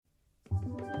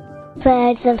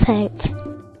Birds of Hope.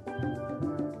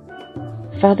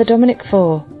 Father Dominic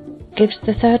Faure gives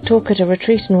the third talk at a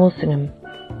retreat in Walsingham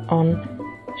on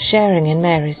sharing in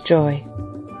Mary's joy.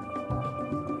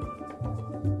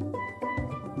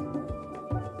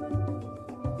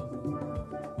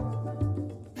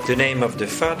 In the name of the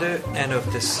Father, and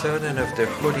of the Son, and of the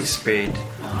Holy Spirit.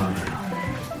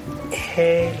 Amen.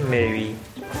 Hail Mary,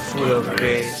 full of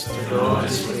grace, the Lord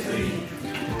is with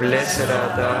thee. Blessed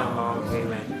art thou among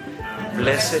women.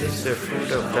 Blessed is the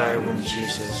fruit of thy womb,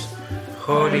 Jesus.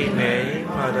 Holy Mary,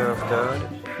 Mother of God,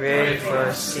 pray for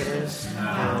us sinners,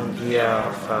 now and the hour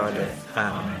of our death.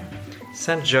 Amen.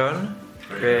 Saint John,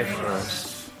 pray for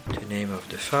us. In the name of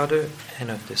the Father, and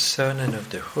of the Son, and of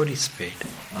the Holy Spirit.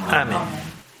 Amen.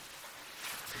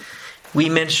 We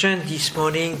mentioned this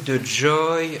morning the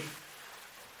joy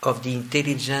of the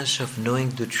intelligence of knowing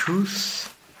the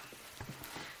truth.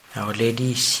 Our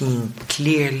Lady seen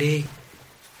clearly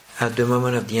at the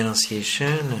moment of the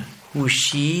Annunciation who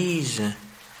she is,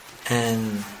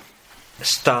 and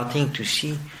starting to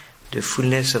see the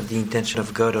fullness of the intention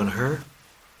of God on her.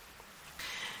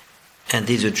 And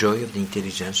there's a joy of the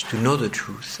intelligence to know the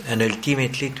truth and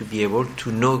ultimately to be able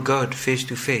to know God face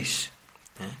to face.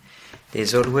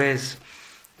 There's always,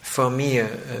 for me,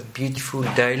 a beautiful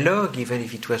dialogue, even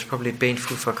if it was probably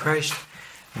painful for Christ,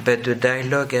 but the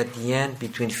dialogue at the end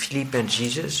between Philip and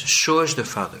Jesus shows the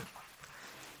Father.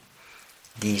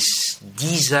 This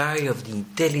desire of the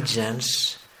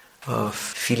intelligence of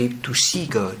Philip to see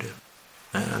God.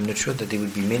 I'm not sure that there will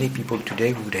be many people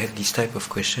today who would have this type of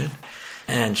question.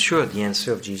 And sure, the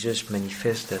answer of Jesus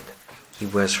manifests that he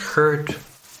was hurt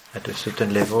at a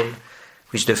certain level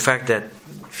with the fact that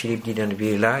Philip didn't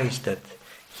realize that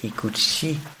he could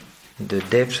see the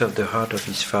depths of the heart of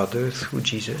his Father through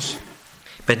Jesus.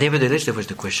 But nevertheless, there was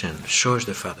the question, shows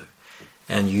the Father.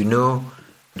 And you know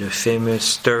the famous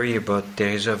story about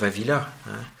Teresa of Avila,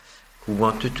 who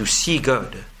wanted to see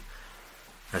God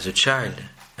as a child,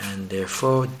 and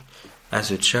therefore,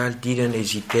 as a child, didn't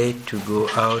hesitate to go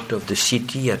out of the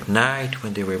city at night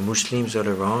when there were Muslims all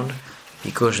around,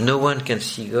 because no one can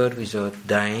see God without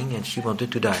dying, and she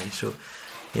wanted to die. So,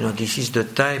 this is the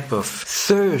type of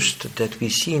thirst that we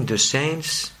see in the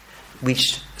saints,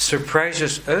 which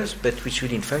surprises us, but which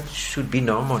should, in fact, should be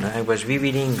normal. I was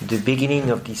rereading the beginning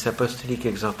of this apostolic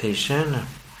exhortation.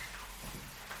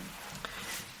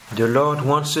 The Lord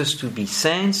wants us to be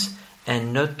saints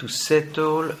and not to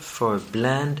settle for a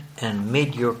bland and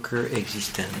mediocre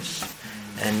existence,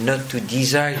 and not to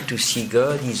desire to see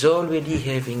God. He's already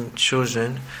having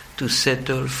chosen to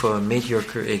settle for a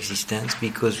mediocre existence,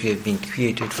 because we have been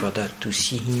created for that, to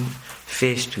see Him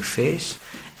face to face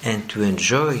and to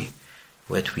enjoy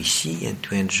what we see and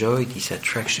to enjoy this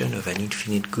attraction of an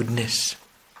infinite goodness.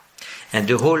 And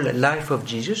the whole life of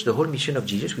Jesus, the whole mission of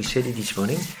Jesus, we said it this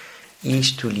morning,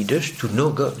 is to lead us to know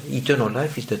God. Eternal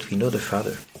life is that we know the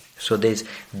Father. So there's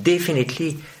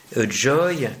definitely a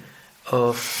joy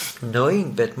of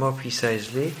knowing, but more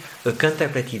precisely, a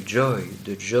contemplative joy,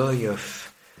 the joy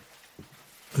of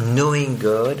knowing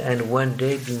God and one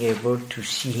day being able to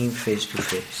see Him face to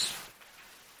face.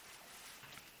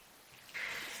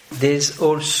 There's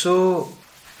also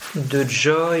the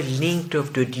joy linked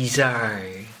of the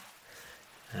desire.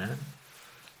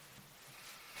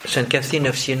 St Catherine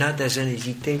of Siena doesn't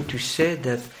hesitate to say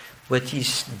that what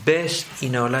is best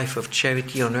in our life of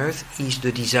charity on earth is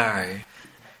the desire.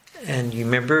 And you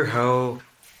remember how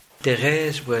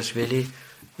Therese was really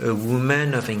a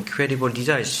woman of incredible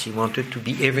desires. She wanted to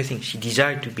be everything. She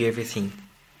desired to be everything.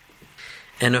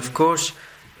 And of course,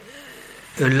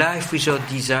 a life without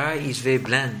desire is very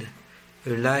bland.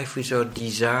 A life without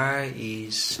desire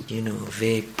is,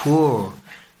 very poor.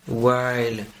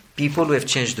 While people who have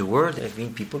changed the world have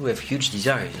been people who have huge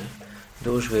desires.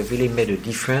 Those who have really made a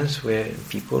difference were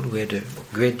people who had a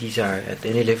great desire at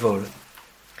any level.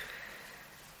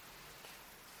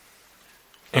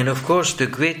 And of course, the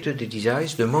greater the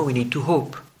desires, the more we need to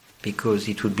hope, because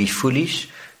it would be foolish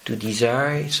to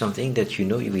desire something that you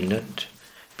will not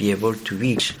be able to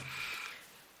reach.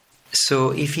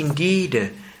 So if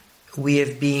indeed we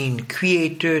have been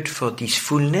created for this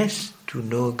fullness, to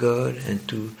know God and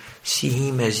to see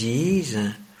Him as He is,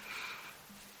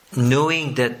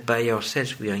 knowing that by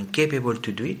ourselves we are incapable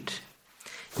to do it,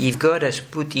 if God has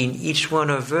put in each one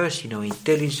of us,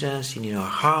 intelligence, in our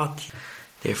heart,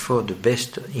 therefore the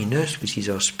best in us, which is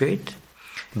our spirit,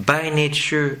 by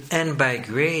nature and by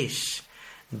grace,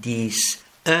 this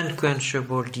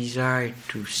unquenchable desire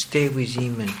to stay with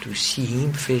Him and to see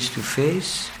Him face to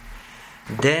face,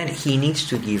 then He needs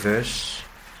to give us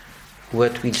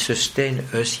what will sustain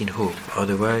us in hope.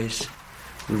 Otherwise,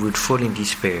 we would fall in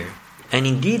despair. And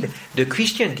indeed, the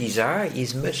Christian desire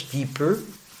is much deeper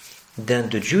than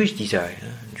the Jewish desire.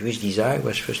 Jewish desire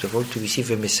was first of all to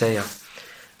receive a Messiah.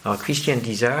 Our Christian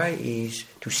desire is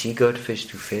to see God face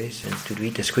to face and to do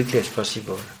it as quickly as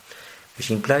possible,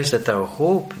 which implies that our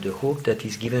hope, the hope that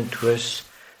is given to us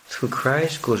through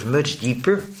Christ, goes much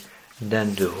deeper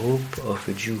than the hope of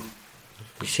a Jew.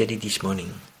 We said it this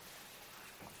morning.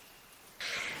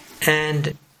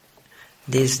 And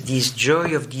there's this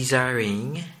joy of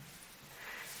desiring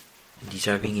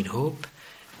in hope,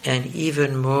 and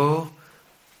even more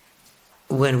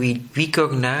when we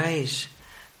recognize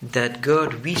that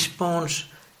God responds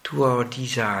to our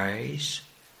desires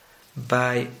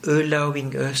by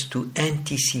allowing us to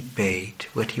anticipate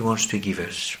what He wants to give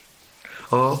us.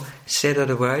 Or, said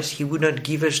otherwise, He would not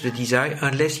give us the desire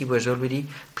unless He was already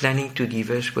planning to give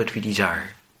us what we desire.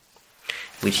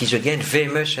 Which is again very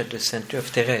much at the center of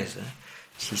Therese.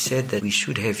 She said that we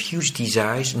should have huge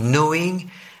desires,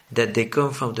 knowing that they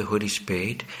come from the Holy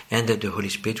Spirit and that the Holy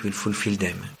Spirit will fulfill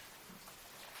them.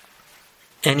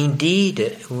 And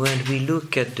indeed, when we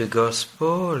look at the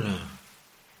Gospel,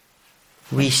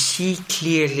 we see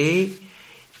clearly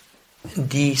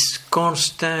this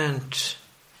constant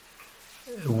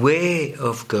way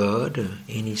of God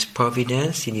in His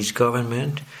providence, in His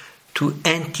government, to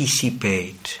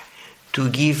anticipate, to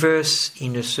give us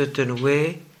in a certain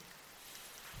way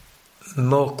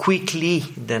more quickly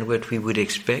than what we would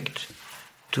expect,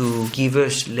 to give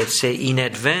us, let's say, in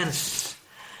advance,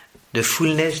 the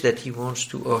fullness that He wants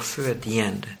to offer at the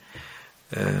end.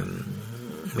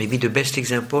 Maybe the best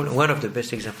example, one of the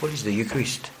best examples, is the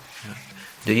Eucharist.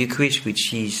 The Eucharist,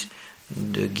 which is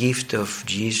the gift of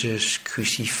Jesus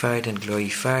crucified and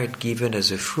glorified, given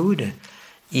as a food,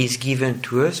 is given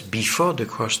to us before the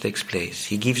cross takes place.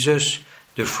 He gives us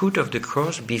the fruit of the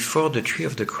cross before the tree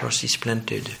of the cross is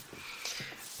planted.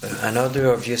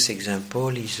 Another obvious example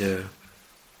is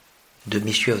the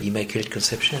mystery of the Immaculate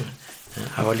Conception.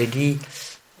 Our Lady,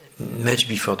 much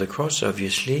before the cross,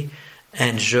 obviously,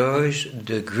 enjoys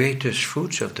the greatest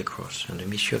fruits of the cross and the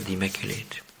mystery of the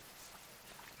Immaculate,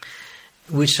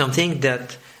 which is something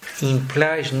that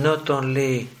implies not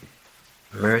only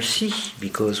mercy,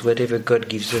 because whatever God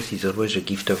gives us is always a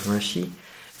gift of mercy,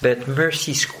 but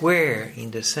mercy square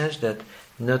in the sense that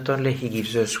not only He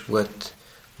gives us what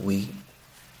we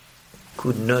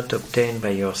could not obtain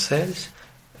by ourselves,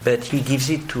 but He gives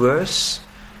it to us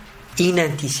in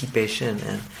anticipation,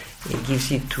 and He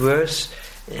gives it to us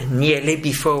nearly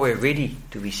before we're ready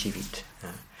to receive it.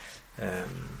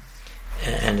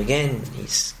 And again,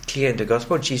 it's clear in the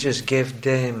Gospel, Jesus gave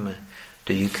them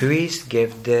the Eucharist,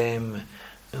 gave them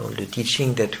all the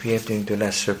teaching that we have during the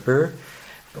Last Supper,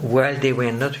 while they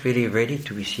were not really ready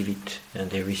to receive it,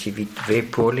 and they received it very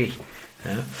poorly.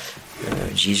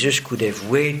 Jesus could have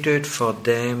waited for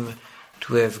them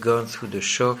to have gone through the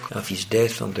shock of His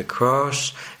death on the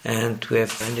cross and to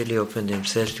have finally opened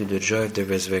themselves to the joy of the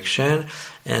resurrection,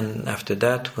 and after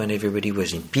that, when everybody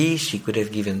was in peace, He could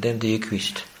have given them the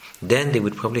Eucharist. Then they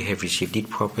would probably have received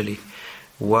it properly.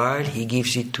 While He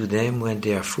gives it to them when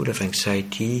they are full of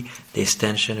anxiety, there's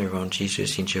tension around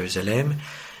Jesus in Jerusalem,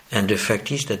 and the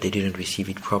fact is that they didn't receive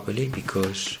it properly,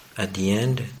 because at the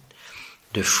end,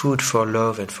 the food for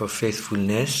love and for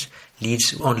faithfulness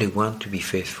leads only one to be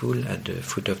faithful at the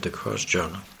foot of the cross,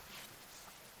 John.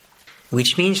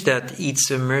 Which means that it's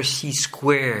a mercy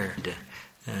squared,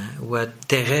 what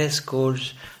Therese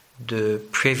calls the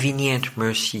prevenient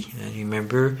mercy. And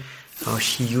remember how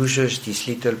she uses this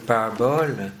little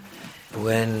parable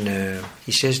when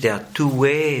he says there are two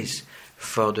ways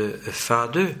for a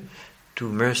father to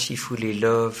mercifully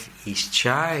love his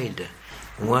child.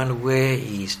 One way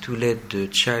is to let the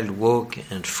child walk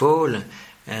and fall,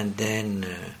 and then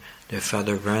the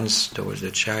father runs towards the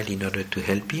child in order to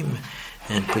help him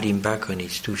and put him back on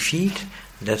his 2 feet.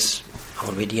 That's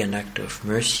already an act of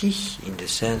mercy in the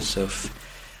sense of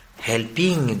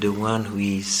helping the one who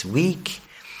is weak.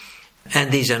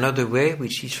 And there's another way,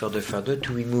 which is for the father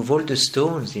to remove all the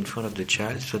stones in front of the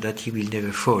child so that he will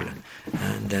never fall.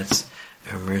 And that's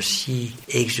a mercy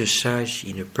exercised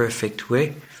in a perfect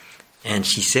way. And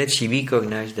she said she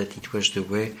recognized that it was the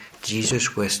way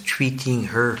Jesus was treating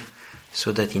her,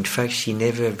 so that in fact she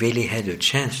never really had a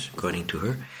chance, according to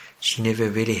her, she never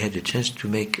really had a chance to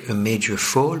make a major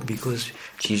fall, because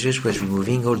Jesus was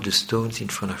removing all the stones in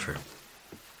front of her.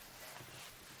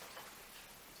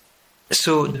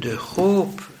 So the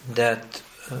hope that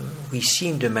we see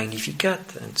in the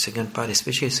Magnificat, and second part,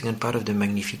 especially the second part of the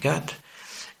Magnificat,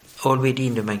 already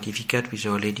in the Magnificat with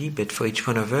Our Lady, but for each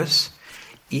one of us,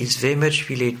 is very much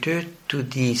related to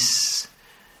this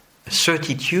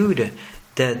certitude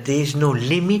that there is no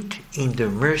limit in the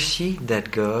mercy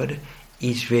that God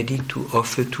is ready to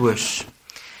offer to us.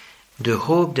 The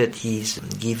hope that He is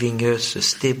giving us a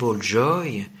stable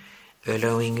joy,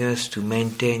 allowing us to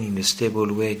maintain in a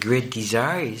stable way great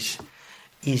desires,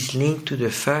 is linked to the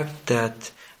fact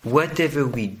that whatever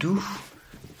we do,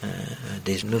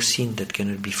 there's no sin that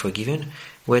cannot be forgiven.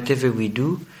 Whatever we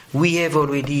do, we have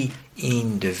already,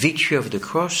 in the victory of the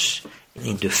cross,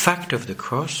 in the fact of the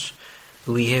cross,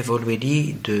 we have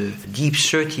already the deep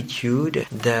certitude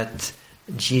that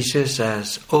Jesus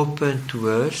has opened to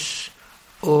us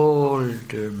all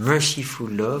the merciful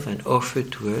love and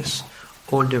offered to us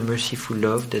all the merciful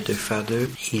love that the Father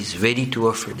is ready to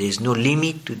offer. There is no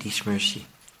limit to this mercy.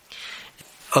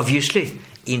 Obviously,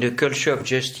 in a culture of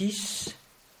justice,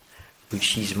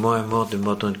 which is more and more the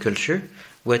modern culture,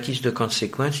 what is the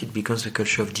consequence? It becomes a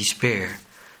culture of despair.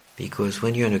 Because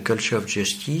when you're in a culture of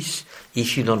justice,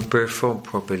 if you don't perform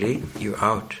properly, you're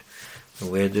out.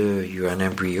 Whether you're an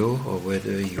embryo or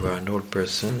whether you are an old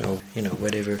person or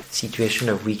whatever situation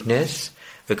of weakness,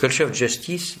 a culture of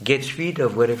justice gets rid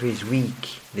of whatever is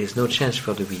weak. There's no chance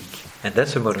for the weak. And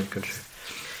that's a modern culture.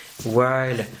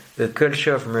 While a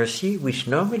culture of mercy, which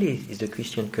normally is the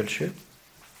Christian culture,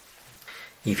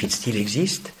 if it still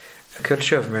exists, a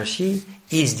culture of mercy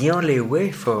is the only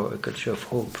way for a culture of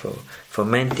hope, for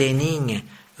maintaining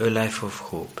a life of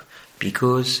hope.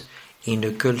 Because in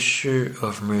a culture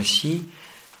of mercy,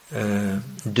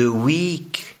 the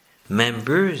weak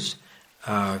members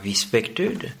are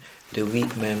respected, the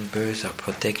weak members are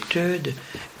protected,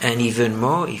 and even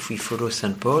more, if we follow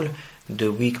St. Paul,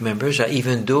 the weak members are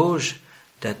even those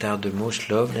that are the most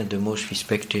loved and the most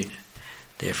respected.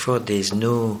 Therefore, there is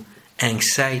no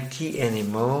anxiety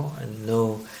anymore, and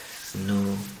no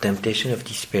temptation of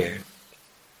despair.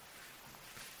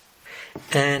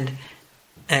 And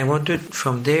I wanted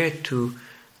from there to,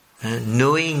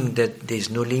 knowing that there is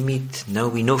no limit, now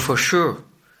we know for sure,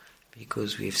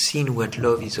 because we have seen what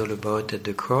love is all about at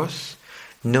the cross,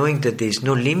 knowing that there is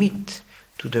no limit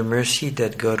to the mercy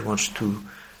that God wants to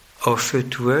offer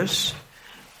to us,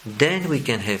 then we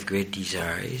can have great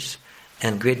desires,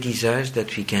 and great desires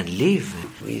that we can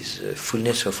live with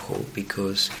fullness of hope,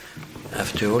 because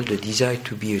after all, the desire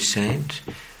to be a saint,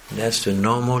 that's the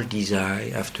normal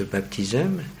desire after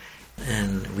baptism,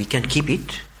 and we can keep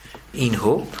it in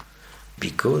hope,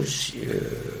 because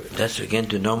that's again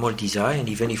the normal desire, and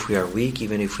even if we are weak,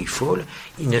 even if we fall,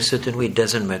 in a certain way it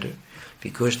doesn't matter,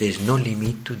 because there's no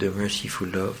limit to the merciful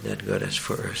love that God has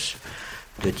for us.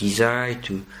 The desire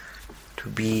to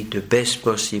be the best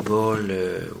possible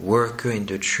worker in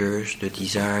the church, the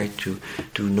desire to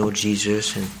know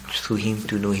Jesus and through Him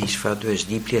to know His Father as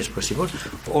deeply as possible,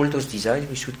 all those desires,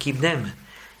 we should keep them,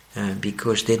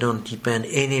 because they don't depend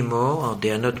anymore, or they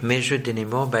are not measured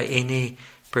anymore by any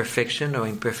perfection or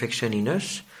imperfection in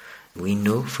us. We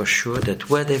know for sure that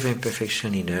whatever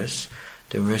imperfection in us,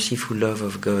 the merciful love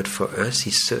of God for us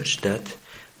is such that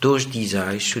those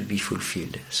desires should be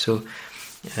fulfilled. So,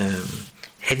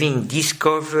 having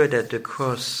discovered at the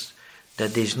cross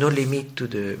that there is no limit to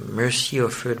the mercy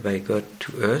offered by God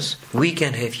to us, we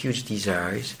can have huge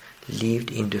desires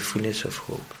lived in the fullness of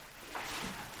hope.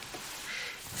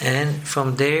 And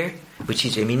from there, which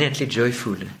is eminently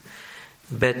joyful,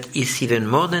 but it's even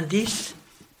more than this,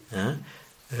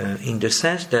 in the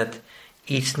sense that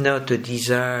it's not a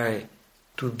desire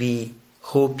to be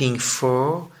hoping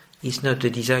for, it's not a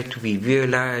desire to be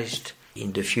realized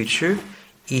in the future,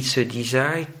 it's a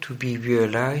desire to be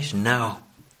realized now.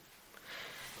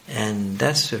 And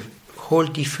that's a whole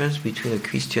difference between a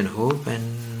Christian hope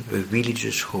and a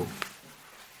religious hope.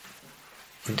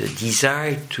 The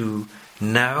desire to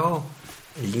now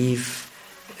live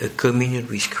a communion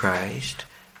with Christ,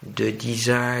 the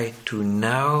desire to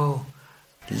now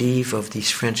live of this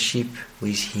friendship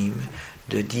with Him,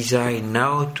 the desire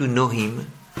now to know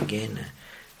Him. Again,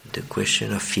 the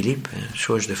question of Philip,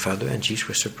 shows the Father, and Jesus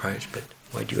was surprised, but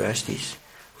why do you ask this?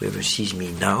 Whoever sees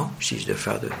me now sees the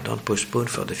Father. Don't postpone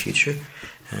for the future.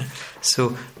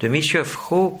 So the mystery of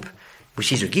hope,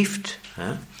 which is a gift,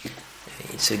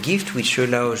 it's a gift which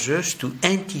allows us to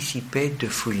anticipate the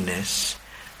fullness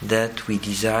that we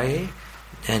desire,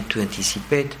 and to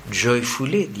anticipate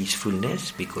joyfully this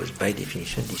fullness, because by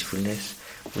definition this fullness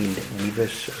will give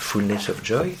us fullness of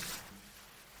joy.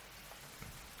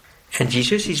 And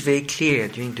Jesus is very clear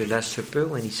during the Last Supper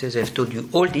when He says, I've told you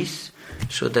all this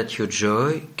so that your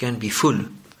joy can be full.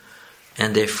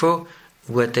 And therefore,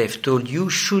 what I've told you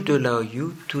should allow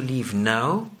you to live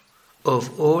now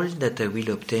of all that I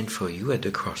will obtain for you at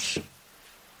the cross.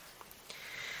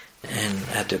 And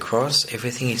at the cross,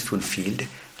 everything is fulfilled.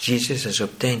 Jesus has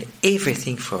obtained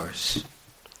everything for us.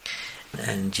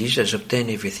 And Jesus obtained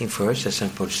everything for us, as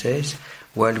St. Paul says,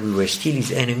 while we were still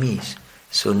his enemies.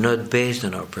 So not based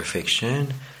on our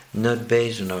perfection, not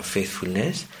based on our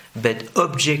faithfulness, but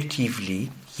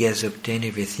objectively, he has obtained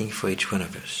everything for each one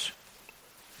of us.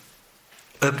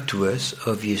 Up to us,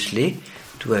 obviously,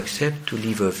 to accept to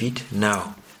live of it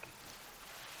now.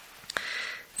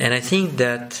 And I think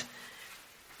that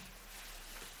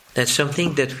that's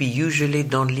something that we usually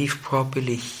don't live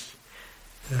properly.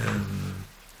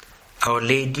 Our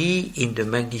Lady in the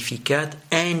Magnificat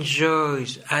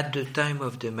enjoys at the time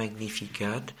of the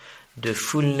Magnificat the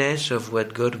fullness of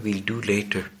what God will do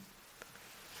later.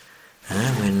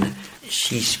 When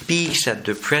she speaks at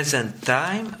the present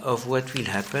time of what will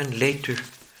happen later.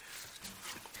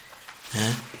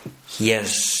 He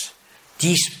has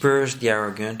dispersed the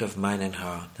arrogant of mind and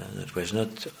heart. That was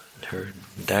not her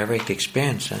direct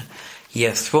experience. He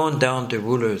has thrown down the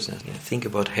rulers. Think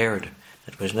about Herod.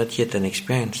 That was not yet an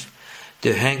experience.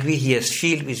 The hungry he has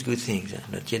filled with good things.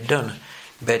 Not yet done.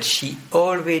 But she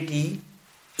already,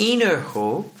 in her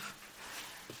hope,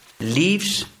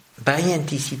 lives by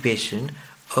anticipation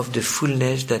of the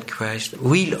fullness that Christ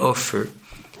will offer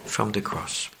from the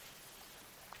cross.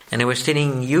 And I was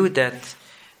telling you that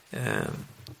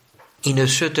in a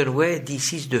certain way,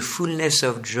 this is the fullness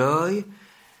of joy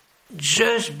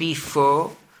just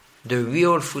before the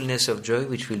real fullness of joy,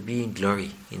 which will be in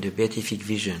glory, in the beatific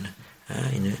vision.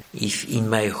 If in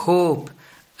my hope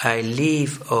I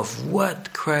live of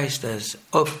what Christ has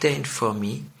obtained for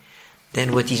me,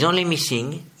 then what is only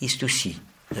missing is to see.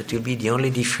 That will be the only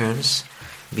difference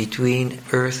between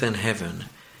earth and heaven.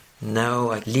 Now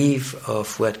I live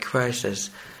of what Christ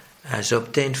has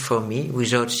obtained for me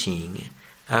without seeing.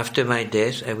 After my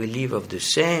death, I will live of the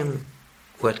same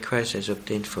what Christ has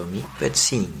obtained for me, but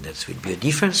seeing. That will be a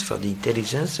difference for the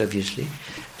intelligence, obviously,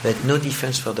 but no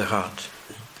difference for the heart.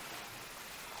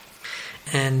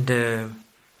 And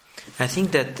I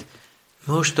think that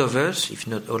most of us, if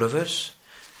not all of us,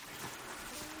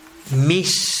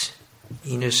 miss,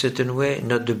 in a certain way,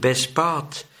 not the best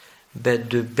part, but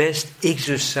the best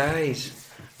exercise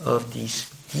of this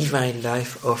divine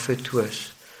life offered to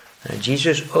us.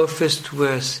 Jesus offers to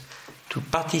us to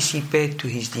participate to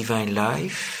his divine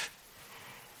life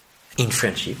in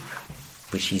friendship,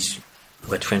 which is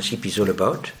what friendship is all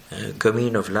about,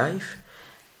 communion of life.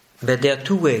 But there are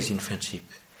two ways in friendship.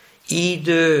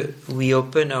 Either we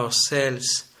open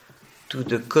ourselves to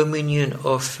the communion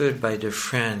offered by the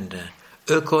friend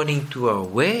according to our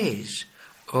ways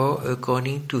or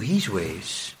according to his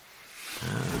ways.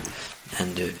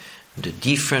 And the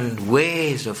different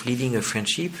ways of living a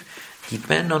friendship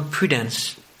depend on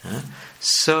prudence.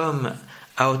 Some,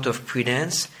 out of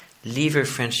prudence, live a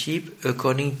friendship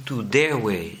according to their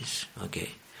ways. Okay,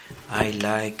 I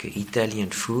like Italian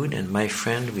food and my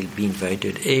friend will be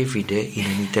invited every day in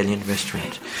an Italian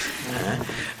restaurant.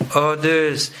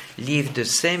 Others live the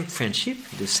same friendship,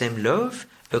 the same love,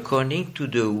 according to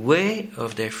the way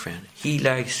of their friend. He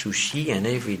likes sushi and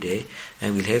every day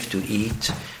I will have to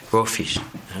eat raw fish.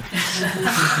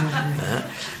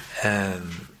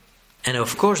 And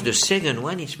of course the second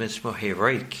one is much more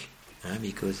heroic,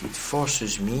 because it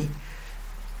forces me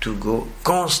to go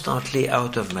constantly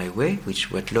out of my way, which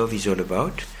is what love is all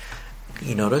about,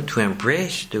 in order to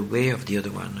embrace the way of the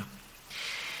other one.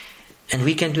 And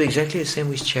we can do exactly the same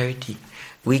with charity.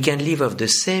 We can live of the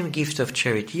same gift of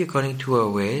charity according to our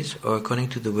ways or according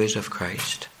to the ways of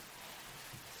Christ.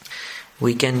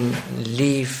 We can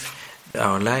live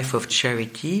our life of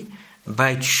charity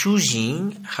by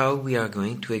choosing how we are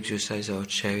going to exercise our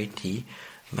charity,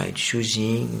 by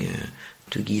choosing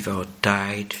to give our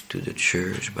tithe to the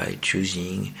church, by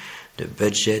choosing the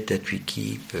budget that we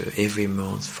keep every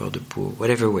month for the poor,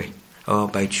 whatever way, or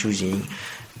by choosing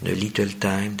the little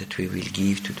time that we will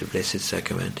give to the Blessed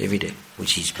Sacrament every day,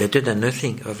 which is better than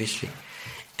nothing, obviously.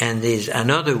 And there's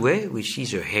another way, which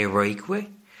is a heroic way,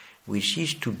 which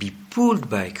is to be pulled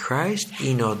by Christ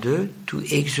in order to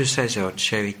exercise our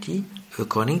charity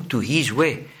according to his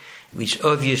way, which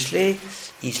obviously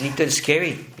is a little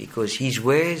scary, because his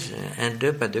ways end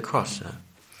up at the cross.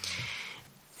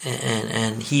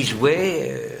 And his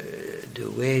way, the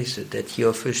ways that he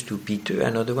offers to Peter,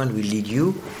 another one will lead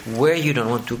you where you don't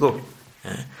want to go.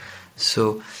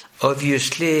 So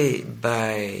obviously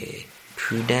by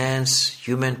prudence,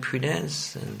 human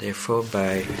prudence, and therefore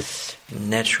by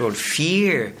natural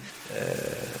fear,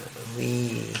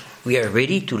 we are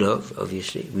ready to love,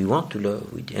 obviously. We want to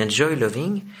love, we enjoy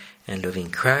loving and loving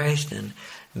Christ,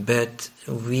 but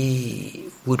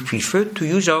we would prefer to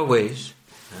use our ways.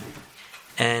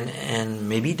 And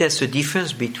maybe that's the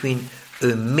difference between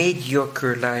a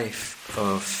mediocre life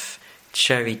of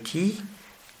charity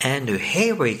and a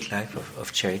heroic life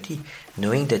of charity,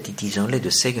 knowing that it is only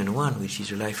the second one, which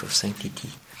is a life of sanctity.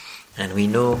 And we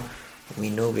know, we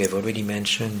have already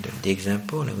mentioned the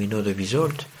example, and we know the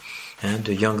result. And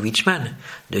the young rich man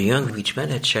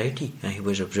had charity, and he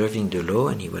was observing the law,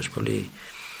 and he was probably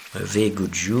a very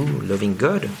good Jew, loving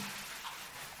God.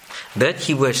 But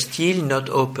he was still not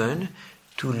open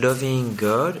to loving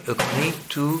God according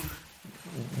to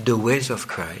the ways of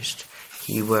Christ.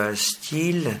 He was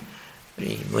still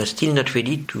not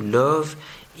ready to love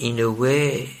in a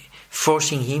way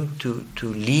forcing him to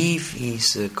leave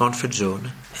his comfort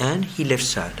zone, and he left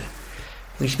sad.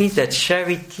 Which means that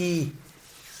charity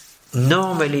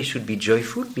normally should be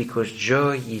joyful, because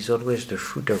joy is always the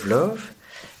fruit of love,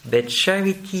 but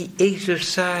charity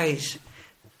exercised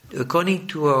according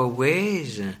to our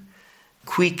ways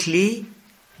quickly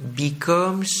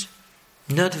becomes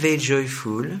not very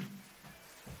joyful,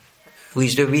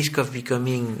 with the risk of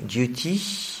becoming duty,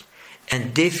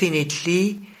 and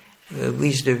definitely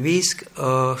with the risk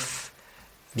of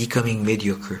becoming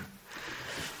mediocre.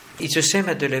 It's the same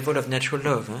at the level of natural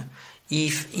love.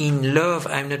 If in love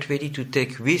I'm not ready to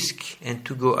take risk and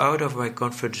to go out of my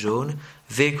comfort zone,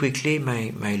 very quickly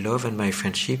my love and my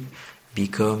friendship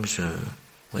becomes,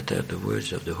 what are the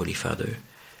words of the Holy Father?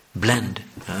 Bland.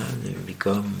 They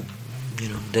become,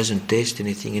 doesn't taste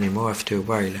anything anymore after a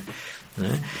while.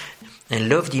 And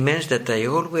love demands that I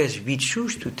always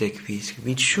choose to take risk,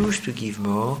 we choose to give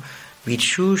more, we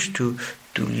choose to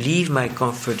leave my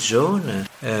comfort zone,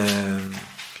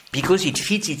 because it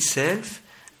feeds itself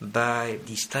by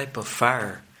this type of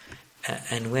fire.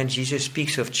 And when Jesus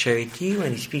speaks of charity,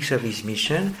 when he speaks of his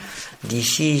mission,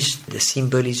 this is the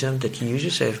symbolism that he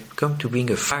uses. I've come to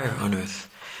bring a fire on earth,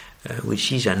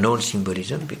 which is an old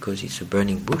symbolism because it's a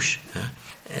burning bush.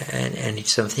 And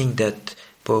it's something that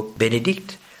Pope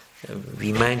Benedict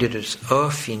reminded us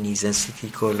of in his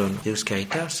encyclical on Deus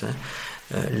Caritas.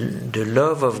 The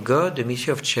love of God, the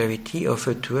mission of charity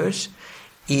offered to us,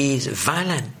 is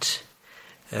violent.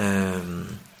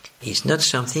 It's not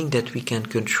something that we can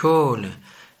control.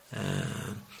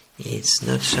 It's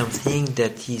not something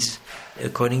that is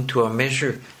according to our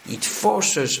measure. It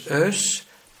forces us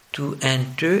to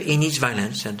enter in its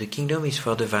violence, and the kingdom is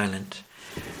for the violent.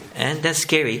 And that's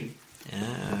scary.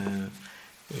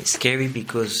 It's scary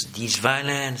because this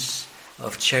violence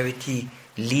of charity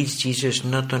leads Jesus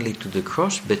not only to the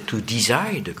cross, but to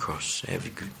desire the cross.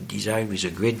 Desire with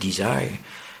a great desire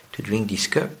to drink this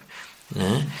cup.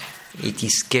 It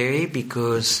is scary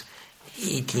because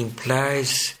it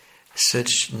implies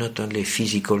such not only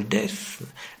physical death,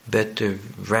 but a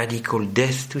radical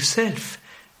death to self.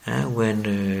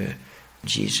 When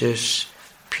Jesus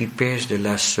prepares the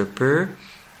Last Supper,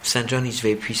 St. John is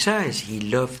very precise. He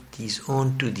loved his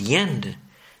own to the end.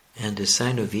 And the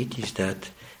sign of it is that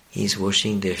he's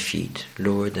washing their feet,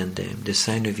 lower than them. The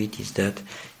sign of it is that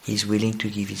he's willing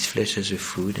to give his flesh as a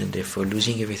food and therefore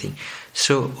losing everything.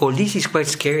 So all this is quite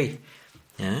scary.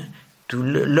 To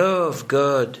love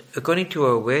God according to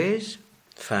our ways,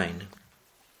 fine.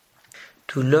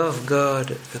 To love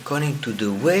God according to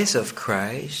the ways of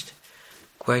Christ,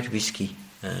 quite risky.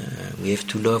 We have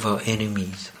to love our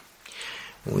enemies.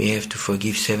 We have to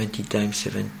forgive 70 times,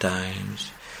 7 times.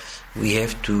 We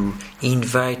have to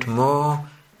invite more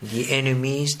the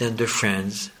enemies than the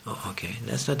friends. Oh, okay,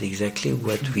 that's not exactly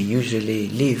what we usually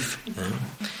live.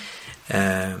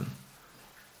 I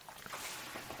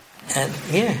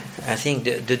think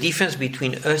the difference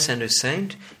between us and a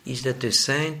saint is that the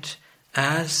saint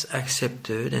has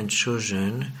accepted and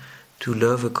chosen to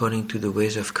love according to the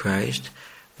ways of Christ,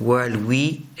 while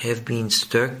we have been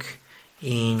stuck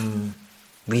in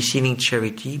receiving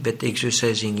charity but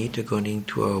exercising it according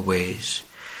to our ways.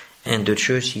 And the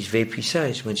Church is very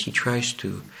precise when she tries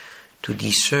to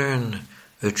discern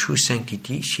a true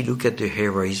sanctity. She looks at the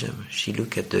heroism, she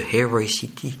looks at the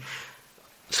heroicity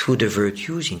through the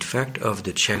virtues, in fact, of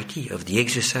the charity, of the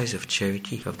exercise of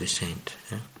charity of the saint.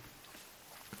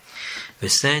 The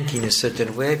saint, in a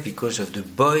certain way, because of the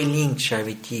boiling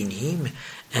charity in him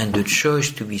and the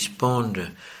choice to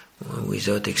respond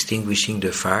without extinguishing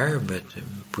the fire, but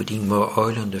putting more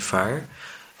oil on the fire,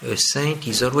 a saint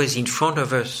is always in front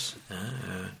of us.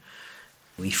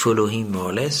 We follow him more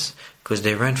or less because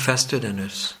they run faster than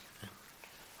us.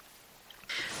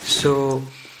 So,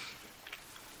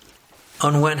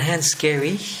 on one hand,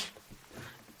 scary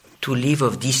to live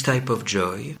of this type of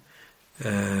joy.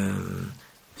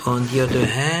 On the other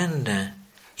hand,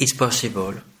 it's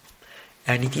possible.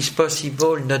 And it is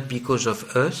possible not because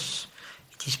of us,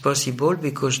 it is possible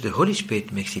because the Holy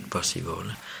Spirit makes it possible.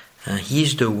 He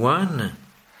is the one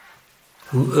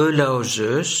who allows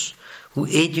us, who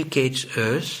educates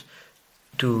us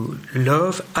to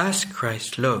love as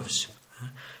Christ loves,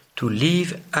 to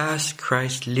live as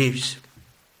Christ lives,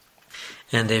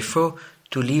 and therefore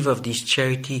to live of this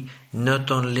charity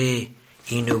not only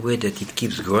in a way that it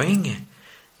keeps growing,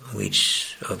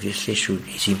 which obviously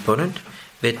is important,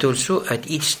 but also at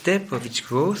each step of its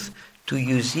growth to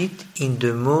use it in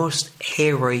the most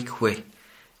heroic way,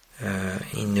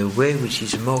 in a way which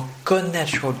is more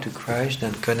connatural to Christ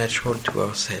than connatural to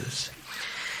ourselves.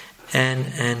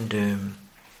 And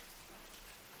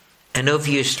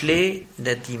obviously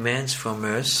that demands from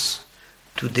us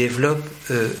to develop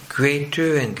a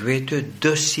greater and greater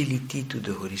docility to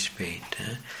the Holy Spirit.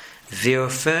 Very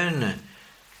often,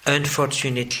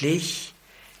 unfortunately,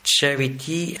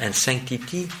 charity and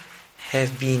sanctity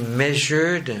have been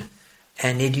measured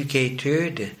and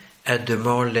educated at the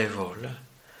moral level,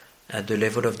 at the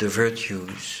level of the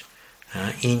virtues.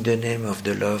 In the name of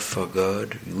the love for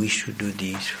God, we should do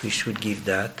this, we should give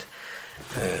that,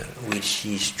 which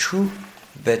is true,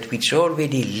 but which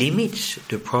already limits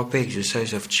the proper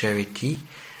exercise of charity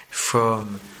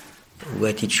from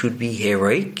what it should be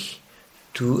heroic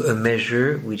to a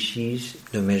measure which is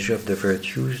the measure of the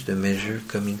virtues, the measure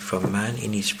coming from man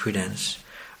in his prudence.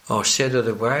 Or said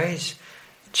otherwise,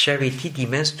 charity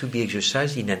demands to be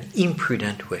exercised in an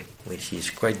imprudent way, which is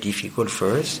quite difficult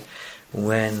for us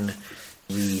when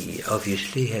we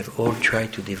obviously have all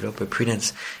tried to develop a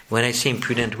prudence. When I say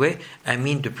imprudent way, I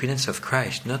mean the prudence of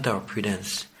Christ, not our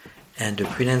prudence. And the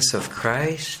prudence of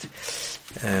Christ,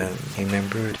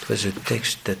 remember it was a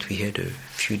text that we had a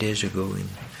few days ago in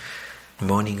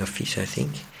morning office, I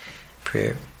think,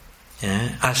 prayer.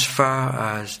 As far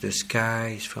as the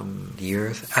sky is from the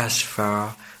earth, as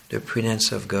far the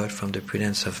prudence of God from the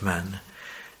prudence of man.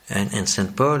 And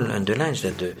St. Paul underlines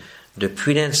that the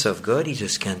prudence of God is a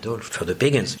scandal for the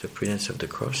pagans, the prudence of the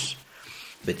cross.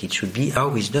 But it should be our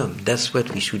wisdom. That's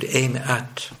what we should aim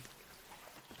at.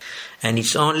 And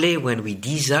it's only when we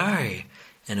desire,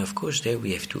 and of course there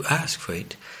we have to ask for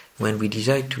it, when we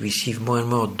desire to receive more and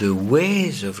more the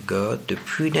ways of God, the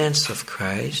prudence of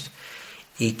Christ,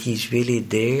 it is really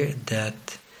there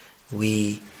that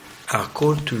we are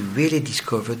called to really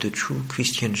discover the true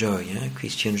Christian joy.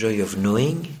 Christian joy of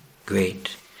knowing,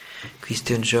 great.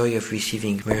 Christian joy of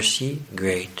receiving mercy,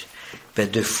 great.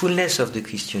 But the fullness of the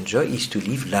Christian joy is to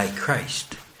live like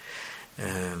Christ.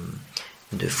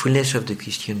 The fullness of the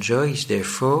Christian joy is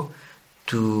therefore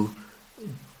to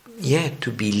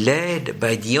be led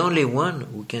by the only one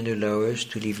who can allow us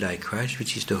to live like Christ,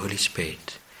 which is the Holy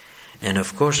Spirit. And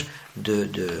of course,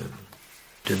 the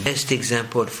best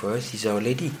example for us is Our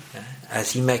Lady.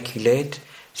 As Immaculate,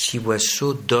 she was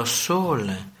so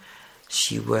docile,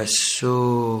 she was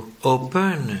so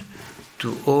open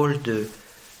to all the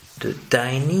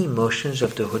tiny motions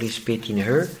of the Holy Spirit in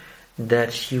her,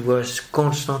 that she was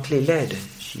constantly led.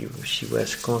 She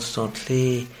was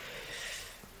constantly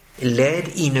led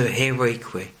in a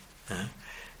heroic way.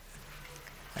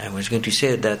 I was going to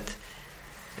say that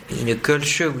in a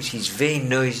culture which is very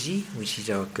noisy, which is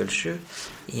our culture,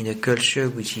 in a culture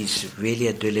which is really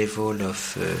at the level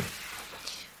of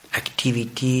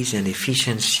activities and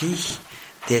efficiency,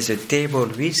 there's a terrible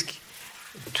risk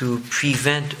to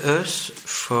prevent us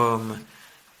from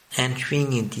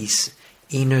entering in this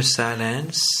inner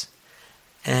silence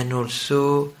and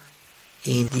also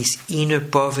in this inner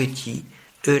poverty,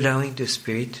 allowing the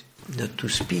Spirit not to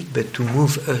speak but to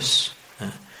move us.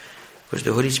 Because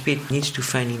the Holy Spirit needs to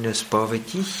find in us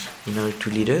poverty in order to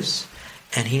lead us,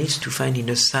 and He needs to find in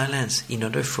us silence in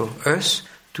order for us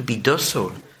to be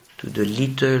docile to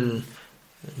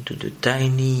the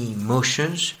tiny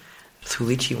motions through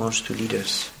which He wants to lead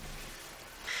us.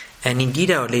 And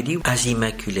indeed Our Lady, as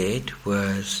Immaculate,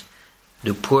 was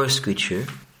the poorest creature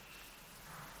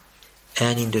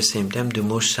and in the same time the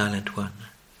most silent one,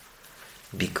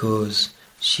 because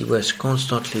she was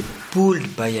constantly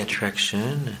pulled by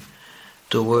attraction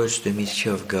towards the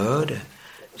mystery of God.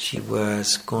 She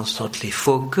was constantly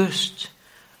focused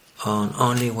on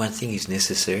only one thing is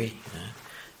necessary,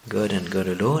 God and God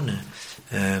alone.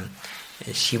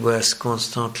 She was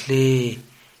constantly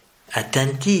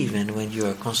attentive, and when you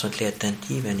are constantly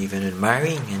attentive and even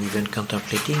admiring and even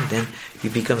contemplating, then you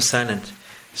become silent.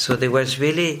 So there was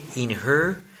really in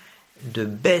her the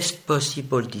best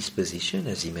possible disposition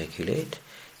as Immaculate,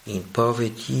 in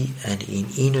poverty and in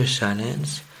inner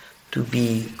silence, to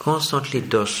be constantly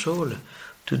docile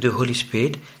to the Holy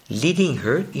Spirit, leading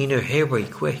her in a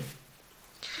heroic way.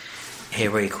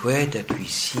 Heroic way that we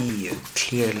see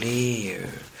clearly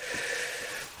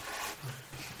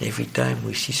every time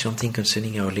we see something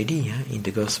concerning Our Lady in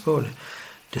the Gospel.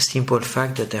 The simple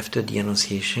fact that after the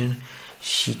Annunciation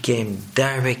she came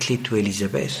directly to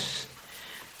Elizabeth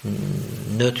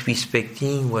not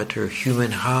respecting what her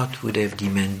human heart would have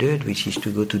demanded, which is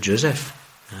to go to Joseph.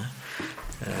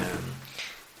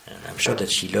 I'm sure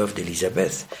that she loved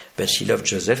Elizabeth, but she loved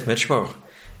Joseph much more.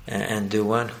 And the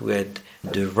one who had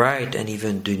the right and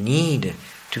even the need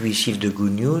to receive the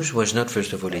good news was not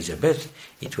first of all Elizabeth,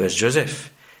 it was Joseph.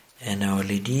 And Our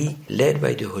Lady, led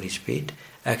by the Holy Spirit,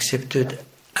 accepted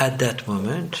at that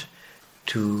moment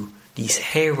to this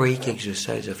heroic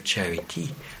exercise of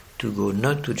charity, to go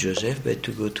not to Joseph but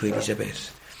to go to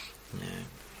Elizabeth.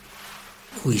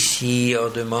 We see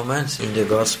other moments in the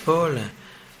Gospel,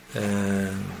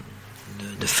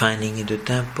 the finding in the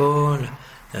temple,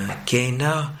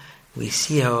 Cana. We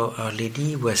see how Our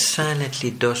Lady was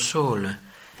silently docile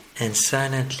and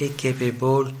silently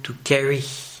capable to carry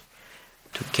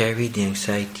the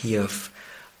anxiety of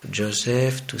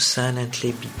Joseph, to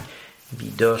silently be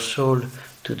docile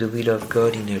to the will of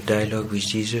God in her dialogue with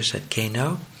Jesus at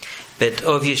Cana. But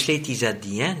obviously it is at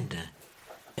the end,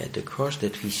 at the cross,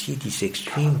 that we see this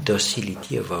extreme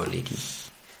docility of Our Lady,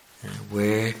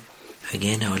 where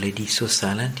again Our Lady is so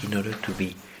silent in order to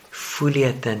be fully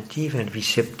attentive and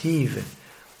receptive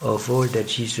of all that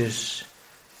Jesus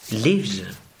lives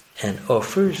and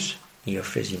offers. He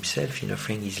offers himself in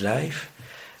offering his life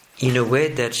in a way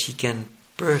that she can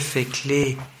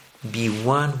perfectly be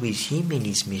one with him in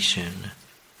his mission.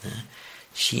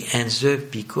 She ends up,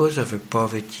 because of her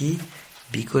poverty,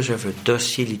 because of her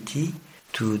docility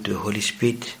to the Holy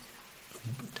Spirit,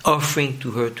 offering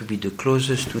to her to be the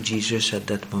closest to Jesus at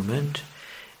that moment,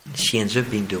 she ends up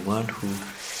being the one who,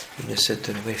 in a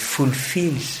certain way,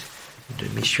 fulfills the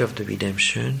mystery of the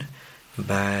redemption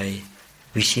by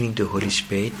receiving the Holy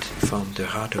Spirit from the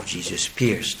heart of Jesus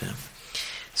pierced.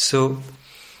 So,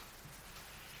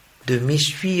 the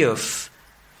mystery of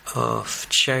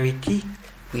charity,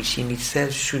 which in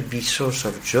itself should be source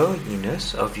of joy in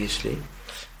us, obviously,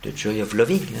 the joy of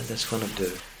loving, that's one of the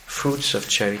fruits of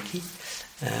charity.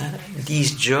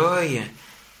 This joy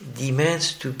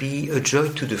demands to be a joy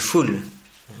to the full,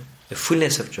 the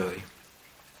fullness of joy.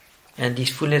 And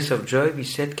this fullness of joy, we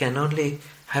said, can only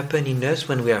happen in us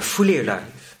when we are fully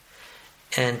alive.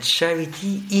 And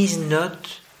charity is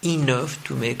not enough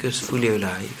to make us fully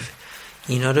alive.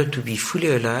 In order to be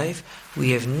fully alive,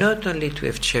 we have not only to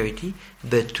have charity,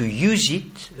 but to use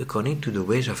it according to the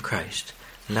ways of Christ.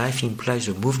 Life implies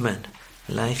a movement.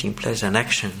 Life implies an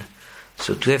action.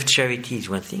 So to have charity is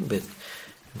one thing, but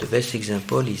the best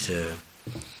example is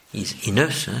in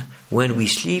us. When we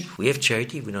sleep, we have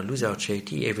charity. We don't lose our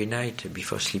charity every night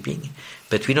before sleeping,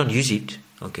 but we don't use it.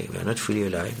 Okay, we are not fully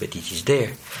alive, but it is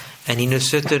there. And in a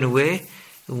certain way,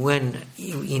 when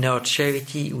in our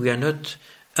charity we are not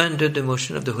under the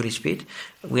motion of the Holy Spirit,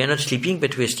 we are not sleeping,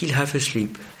 but we are still half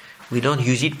asleep. We don't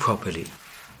use it properly.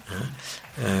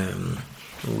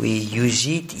 We use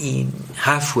it in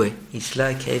halfway. It's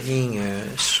like having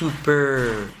a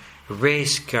super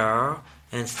race car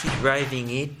and still driving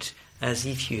it as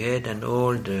if you had an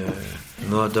old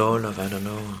model of,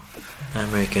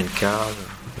 American car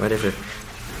or whatever.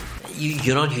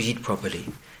 You don't use it properly.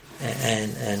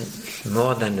 And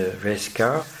more than a race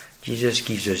car, Jesus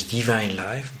gives us divine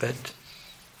life, but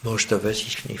most of us,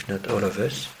 if not all of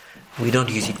us, we don't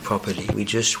use it properly. We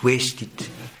just waste it.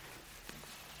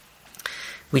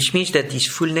 Which means that this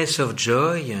fullness of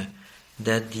joy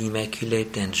that the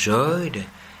Immaculate enjoyed,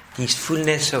 this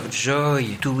fullness of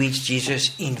joy to which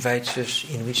Jesus invites us,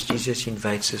 in which Jesus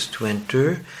invites us to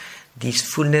enter, this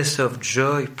fullness of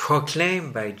joy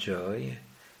proclaimed by joy,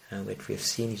 and what we have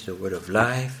seen is the word of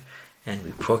life, and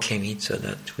we proclaim it so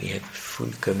that we have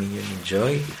full communion in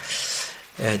joy.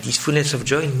 This fullness of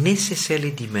joy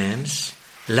necessarily demands,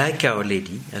 like Our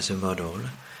Lady as a model,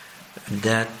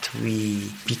 that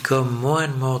we become more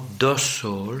and more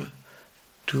docile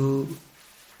to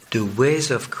the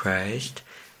ways of Christ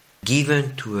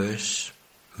given to us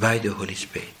by the Holy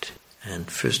Spirit. And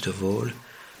first of all,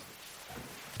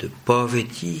 the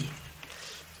poverty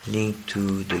linked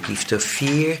to the gift of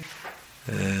fear,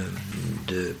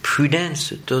 the prudence,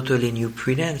 the totally new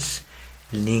prudence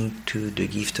linked to the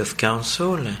gift of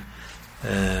counsel.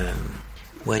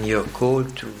 When you're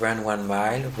called to run 1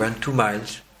 mile, run 2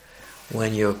 miles.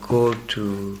 When you're called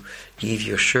to give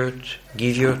your shirt,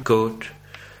 give your coat.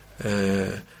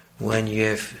 When you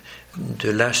have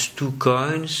the last 2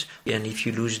 coins, and if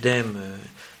you lose them,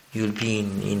 you'll be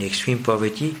in extreme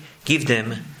poverty, give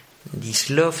them. This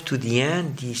love to the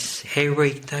end, this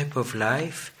heroic type of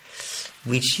life,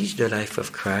 which is the life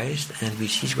of Christ, and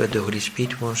which is what the Holy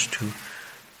Spirit wants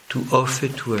to offer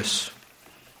to us.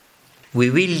 We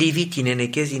will live it in any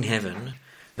case in heaven,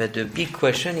 but the big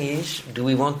question is, do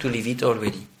we want to live it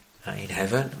already? In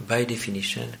heaven, by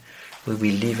definition, we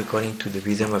will live according to the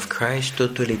rhythm of Christ,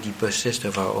 totally depossessed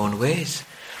of our own ways.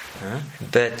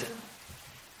 But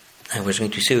I was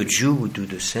going to say a Jew would do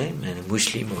the same, and a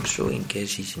Muslim also, in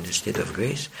case he's in a state of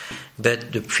grace.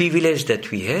 But the privilege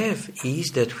that we have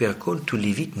is that we are called to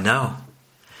live it now.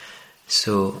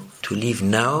 So, to live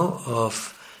now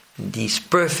of this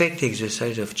perfect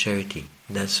exercise of charity.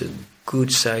 That's a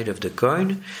good side of the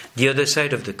coin. The other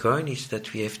side of the coin is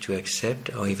that we have to accept,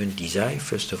 or even desire,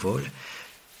 first of all,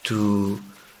 to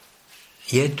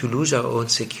lose our own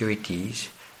securities,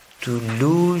 to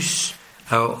lose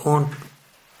our own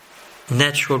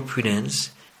natural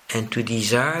prudence, and to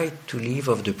desire to live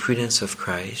of the prudence of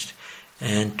Christ,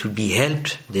 and to be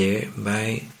helped there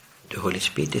by the Holy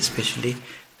Spirit, especially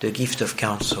the gift of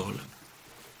counsel.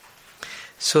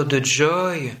 So the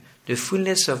joy, the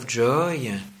fullness of joy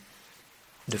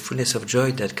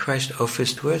that Christ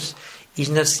offers to us is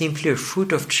not simply a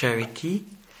fruit of charity,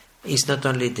 is not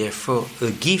only therefore a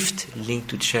gift linked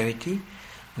to charity,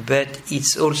 but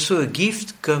it's also a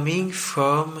gift coming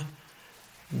from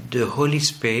the Holy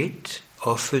Spirit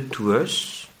offered to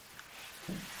us.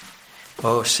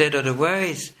 Or said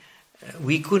otherwise,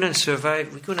 we couldn't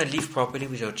live properly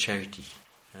without charity.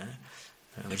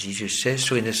 What Jesus says,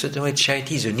 so in a certain way,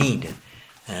 charity is a need.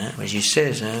 What Jesus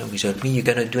says, without me you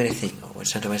cannot do anything. Or what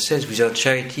St Thomas says, without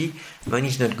charity, money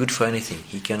is not good for anything.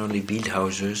 He can only build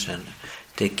houses and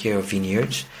take care of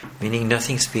vineyards, meaning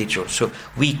nothing spiritual. So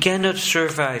we cannot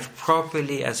survive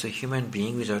properly as a human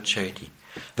being without charity.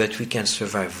 But we can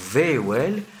survive very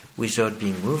well without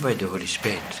being moved by the Holy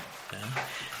Spirit.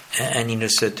 And in a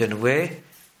certain way,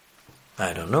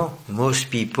 I don't know, most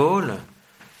people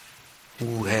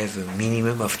who have a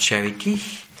minimum of charity,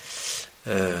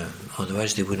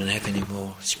 otherwise they wouldn't have any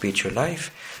more spiritual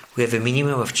life, who have a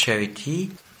minimum of charity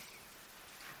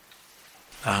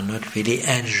are not really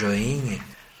enjoying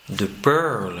the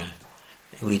pearl,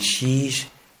 which is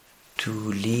to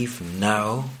live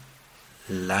now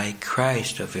like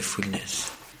Christ of a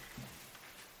fullness.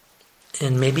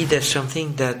 And maybe that's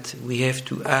something that we have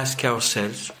to ask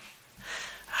ourselves.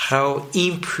 How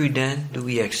imprudent do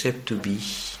we accept to be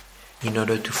in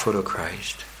order to follow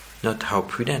Christ? Not how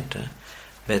prudent,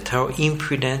 but how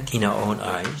imprudent in our own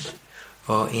eyes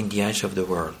or in the eyes of the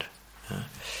world.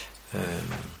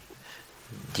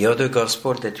 The other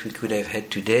gospel that we could have had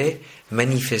today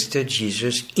manifested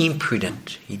Jesus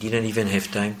imprudent. He didn't even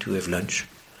have time to have lunch,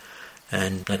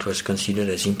 and that was considered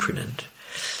as imprudent.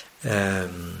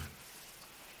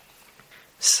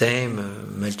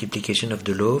 Same multiplication of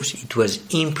the loaves. It was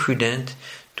imprudent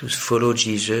to follow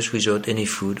Jesus without any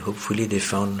food. Hopefully they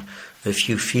found a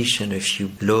few fish and a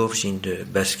few loaves in the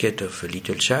basket of a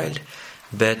little child.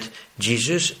 But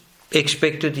Jesus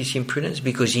expected this imprudence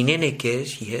because in any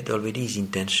case he had already his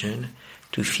intention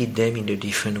to feed them in a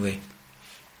different way.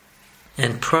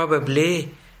 And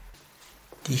probably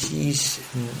this is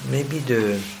maybe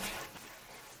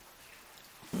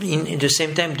in the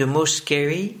same time the most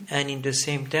scary, and in the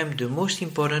same time the most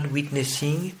important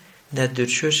witnessing that the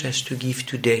Church has to give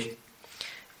today.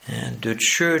 And the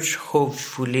Church,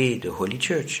 hopefully, the Holy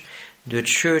Church, the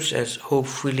Church has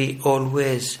hopefully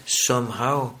always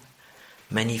somehow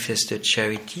manifested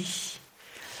charity,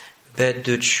 but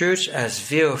the Church has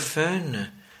very often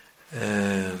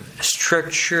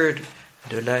structured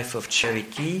the life of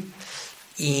charity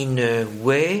in a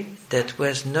way that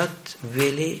was not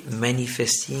really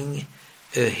manifesting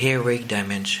a heroic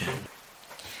dimension.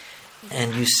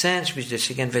 And you sense with the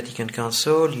Second Vatican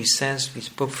Council, you sense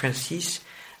with Pope Francis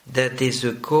that there's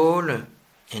a call, and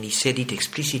he said it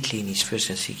explicitly in his first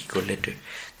encyclical letter,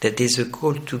 that there's a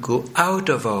call to go out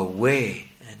of our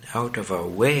way and out of our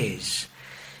ways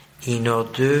in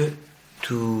order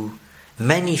to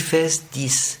manifest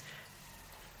this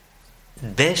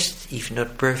best, if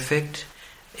not perfect,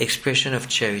 expression of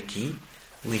charity,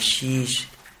 which is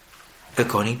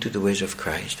according to the ways of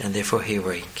Christ, and therefore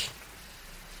heroic.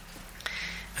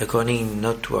 According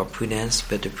not to our prudence,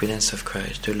 but the prudence of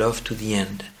Christ, the love to the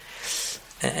end.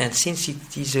 And since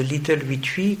it is a little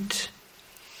retreat,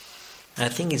 I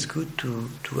think it's good to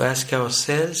ask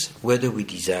ourselves whether we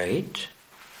desire it,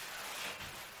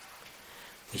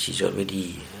 which is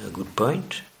already a good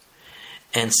point.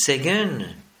 And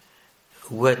second,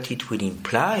 what it will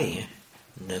imply.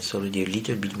 That's already a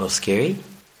little bit more scary.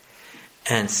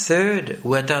 And third,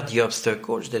 what are the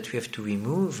obstacles that we have to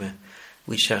remove,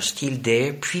 which are still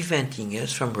there, preventing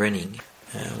us from running?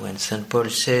 When St. Paul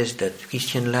says that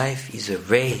Christian life is a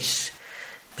race,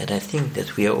 but I think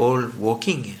that we are all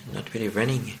walking, not really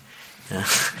running.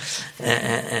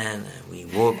 And we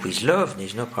walk with love,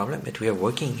 there's no problem, but we are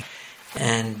walking.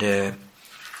 And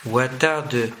what are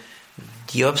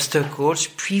the obstacles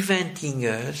preventing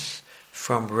us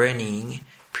from running,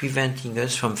 preventing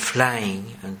us from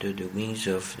flying under the wings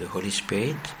of the Holy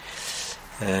Spirit.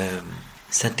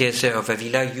 St Therese of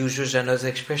Avila uses another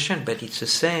expression, but it's the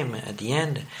same at the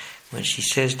end when she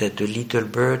says that the little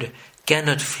bird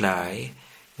cannot fly,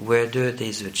 whether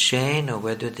there's a chain or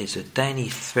whether there's a tiny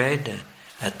thread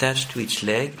attached to its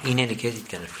leg. In any case, it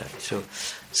cannot fly. So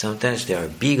sometimes there are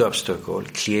big obstacles,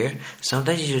 clear.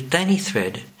 Sometimes it's a tiny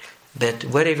thread, but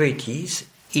whatever it is,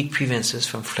 it prevents us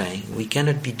from flying. We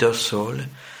cannot be docile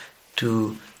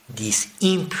to this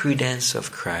imprudence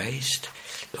of Christ,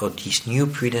 or this new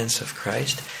prudence of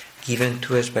Christ given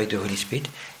to us by the Holy Spirit,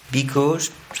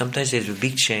 because sometimes there's a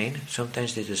big chain,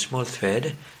 sometimes there's a small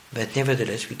thread, but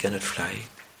nevertheless we cannot fly.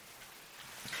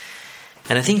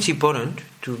 And I think it's important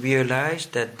to realize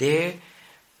that there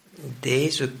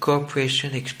is a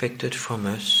cooperation expected from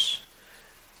us.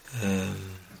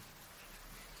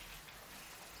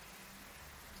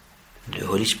 The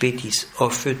Holy Spirit is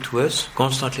offered to us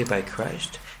constantly by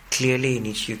Christ, clearly in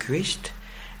its Eucharist,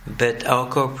 but our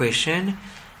cooperation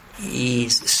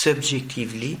is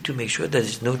subjectively to make sure there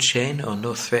is no chain or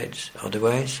no threads.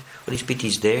 Otherwise, Holy Spirit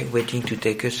is there waiting to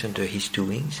take us under His two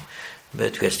wings,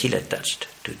 but we are still attached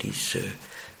to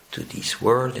this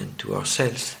world and to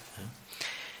ourselves.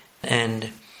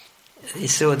 And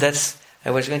so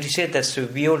I was going to say that's a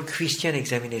real Christian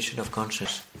examination of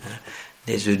conscience.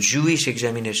 There's a Jewish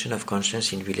examination of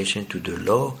conscience in relation to the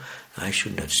law. I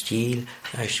should not steal,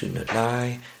 I should not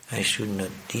lie, I should not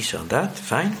this or that,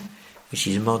 fine, which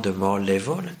is more the moral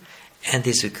level. And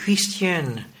there's a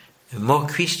more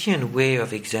Christian way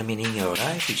of examining our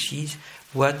life, which is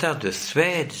what are the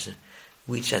threads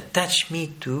which attach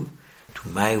me to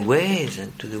my ways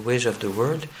and to the ways of the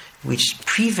world, which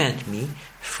prevent me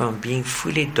from being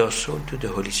fully docile to the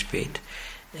Holy Spirit,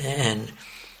 and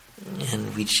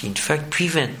which in fact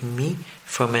prevent me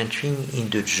from entering in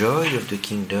the joy of the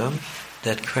kingdom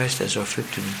that Christ has offered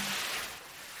to me.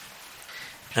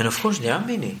 And of course there are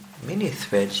many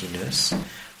threads in us.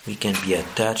 We can be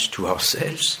attached to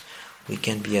ourselves, we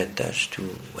can be attached to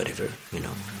whatever,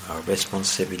 our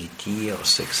responsibility, our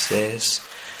success,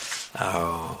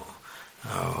 our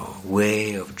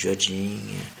way of judging,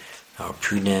 our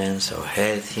prudence, our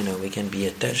health, we can be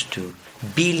attached to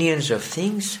billions of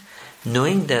things,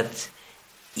 knowing that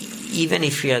even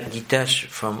if we are detached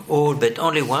from all but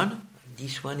only one,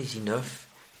 this one is enough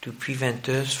to prevent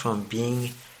us from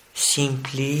being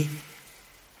simply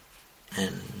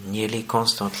and nearly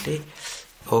constantly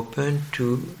open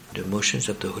to the motions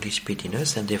of the Holy Spirit in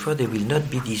us, and therefore there will not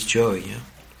be this joy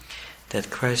that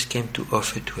Christ came to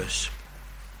offer to us.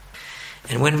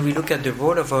 And when we look at the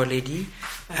role of Our Lady,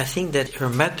 I think that her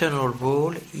maternal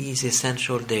role is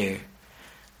essential there.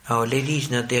 Our Lady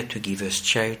is not there to give us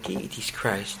charity, it is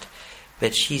Christ,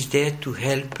 but she's there to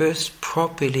help us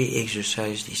properly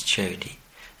exercise this charity.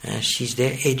 She's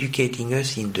there educating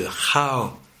us in the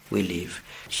how we live.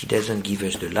 She doesn't give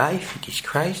us the life, it is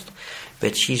Christ,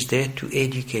 but she's there to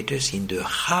educate us in the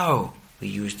how we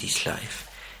use this life.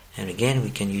 And again, we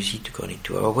can use it according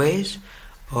to our ways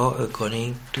or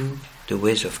according to the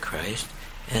ways of Christ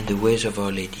and the ways of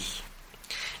Our Lady.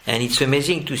 And it's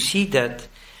amazing to see that,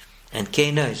 and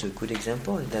Cana is a good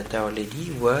example, that Our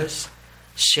Lady was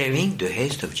sharing the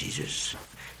haste of Jesus.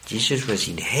 Jesus was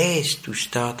in haste to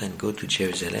start and go to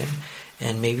Jerusalem,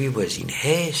 and Mary was in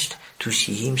haste to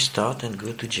see him start and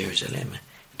go to Jerusalem.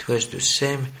 It was the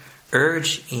same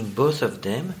urge in both of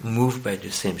them, moved by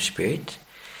the same Spirit,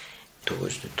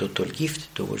 towards the total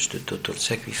gift, towards the total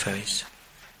sacrifice.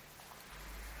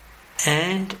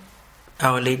 And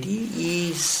Our Lady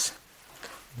is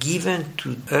given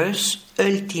to us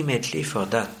ultimately for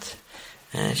that.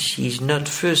 She is not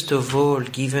first of all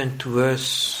given to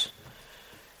us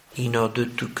in order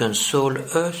to console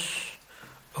us,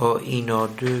 or in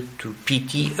order to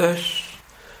pity us,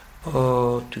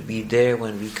 or to be there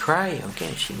when we cry.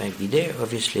 Okay, she might be there,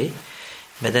 obviously,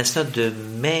 but that's not the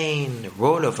main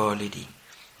role of Our Lady.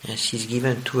 And she's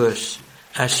given to us,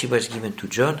 as she was given to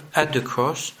John, at the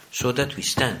cross, so that we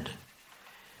stand.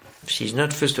 She's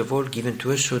not first of all given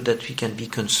to us so that we can be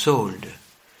consoled,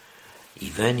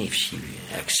 even if she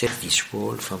accepts this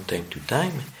role from time to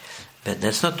time. But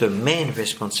that's not her main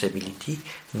responsibility,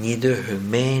 neither her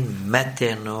main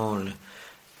maternal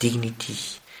dignity.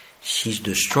 She's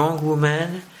the strong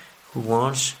woman who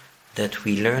wants that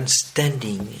we learn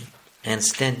standing, and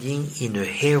standing in a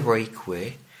heroic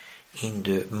way, in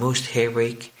the most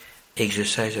heroic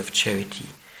exercise of charity.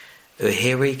 A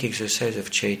heroic exercise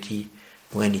of charity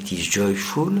when it is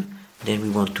joyful, then we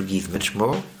want to give much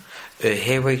more. A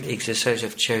heroic exercise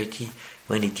of charity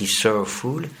when it is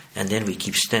sorrowful, and then we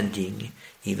keep standing,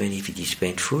 even if it is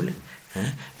painful.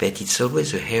 But it's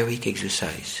always a heroic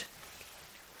exercise.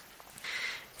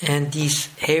 And this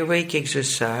heroic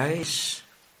exercise,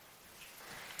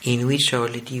 in which Our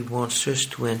Lady wants us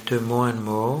to enter more and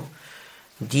more,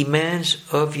 demands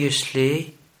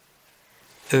obviously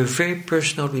a very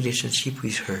personal relationship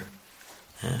with her.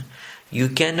 You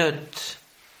cannot,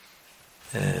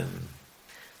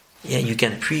 you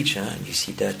can preach, and you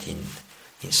see that in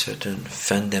certain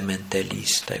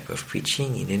fundamentalist type of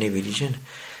preaching in any religion,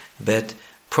 but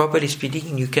properly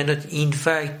speaking, you cannot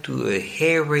invite to a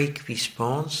heroic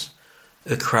response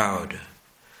a crowd.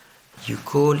 You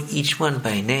call each one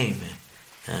by name,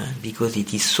 because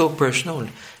it is so personal,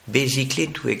 basically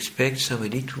to expect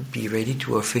somebody to be ready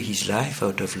to offer his life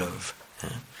out of love.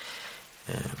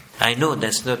 I know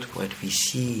that's not what we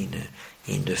see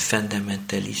in the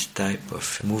fundamentalist type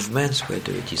of movements,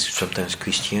 whether it is sometimes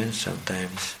Christian,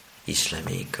 sometimes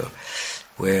Islamic, or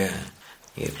where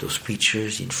you have those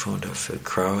preachers in front of a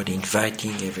crowd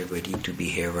inviting everybody to be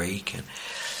heroic.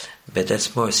 But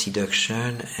that's more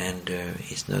seduction, and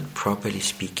it's not, properly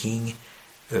speaking,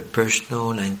 a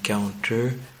personal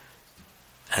encounter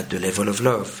at the level of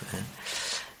love.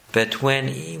 But when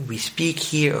we speak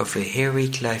here of a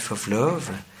heroic life of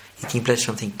love, it implies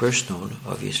something personal,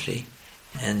 obviously.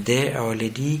 And there Our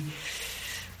Lady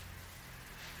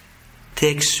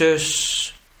takes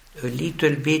us a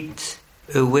little bit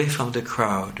away from the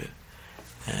crowd.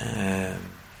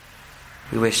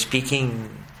 We were speaking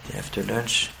after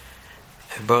lunch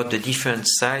about the different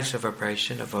sides of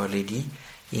apparition of Our Lady.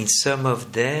 In some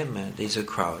of them, there's a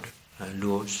crowd.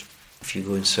 Lourdes, if you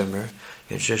go in summer,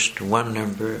 you're just one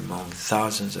number among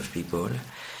thousands of people,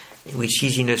 which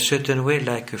is in a certain way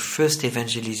like a first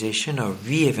evangelization or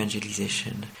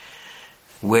re-evangelization,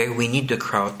 where we need the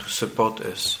crowd to support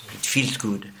us. It feels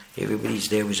good. Everybody is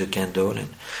there with a candle and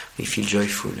we feel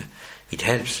joyful. It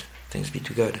helps. Thanks be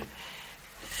to God.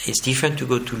 It's different to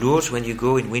go to Lourdes when you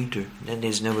go in winter. Then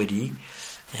there's nobody.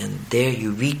 And there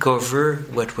you recover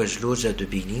what was Lourdes at the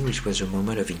beginning, which was a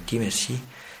moment of intimacy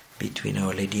between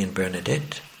Our Lady and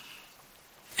Benedict.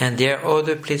 And there are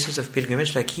other places of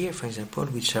pilgrimage, like here, for example,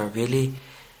 which are really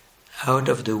out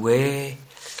of the way,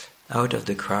 out of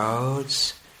the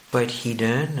crowds, quite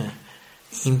hidden,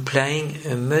 implying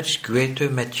a much greater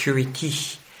maturity.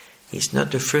 It's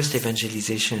not the first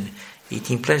evangelization. It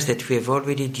implies that we have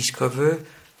already discovered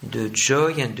the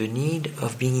joy and the need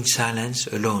of being in silence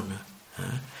alone.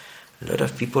 A lot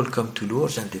of people come to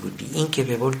Lourdes and they would be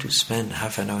incapable to spend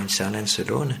half an hour in silence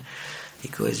alone,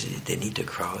 because they need the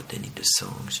crowd, they need the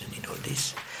songs, they need all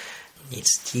this.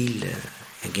 It's still,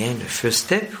 again, a first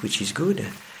step, which is good.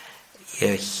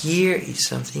 Here is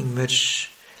something much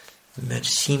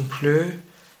simpler,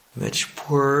 much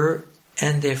poorer,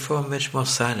 and therefore much more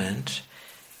silent,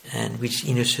 and which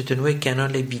in a certain way can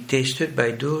only be tasted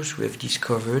by those who have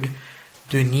discovered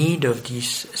the need of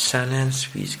this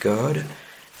silence with God.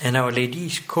 And Our Lady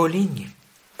is calling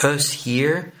us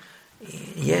here,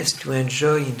 yes, to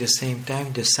enjoy in the same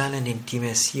time the silent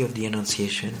intimacy of the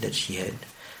Annunciation that she had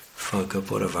for a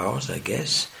couple of hours, I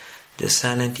guess. The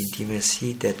silent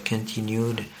intimacy that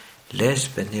continued less,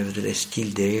 but nevertheless still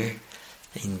there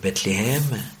in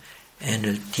Bethlehem. And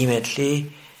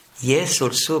ultimately, yes,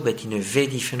 also, but in a very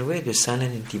different way, the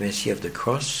silent intimacy of the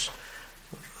cross,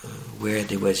 where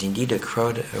there was indeed a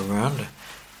crowd around,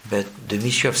 but the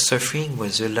mystery of suffering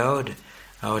was allowed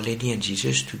Our Lady and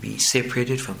Jesus to be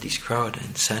separated from this crowd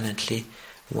and silently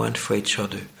one for each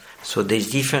other. So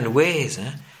there's different ways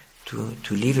to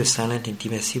live a silent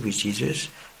intimacy with Jesus,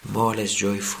 more or less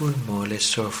joyful, more or less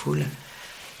sorrowful.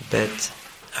 But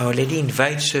Our Lady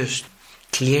invites us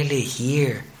clearly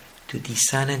here to this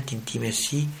silent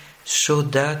intimacy so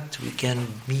that we can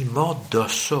be more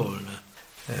docile.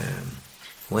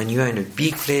 When you are in a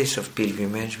big place of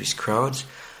pilgrimage with crowds,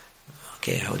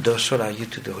 okay, how docile are you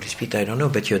to the Holy Spirit? I don't know,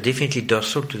 but you're definitely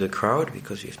docile to the crowd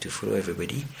because you have to follow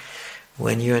everybody.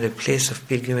 When you're in a place of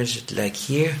pilgrimage like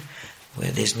here,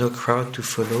 where there's no crowd to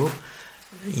follow,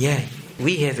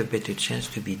 we have a better chance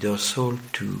to be docile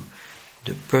to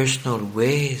the personal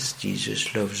ways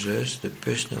Jesus loves us, the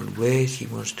personal ways He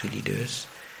wants to lead us,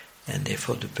 and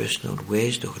therefore the personal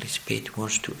ways the Holy Spirit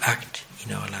wants to act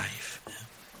in our life.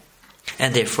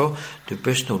 And therefore the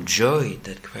personal joy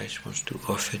that Christ wants to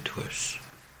offer to us.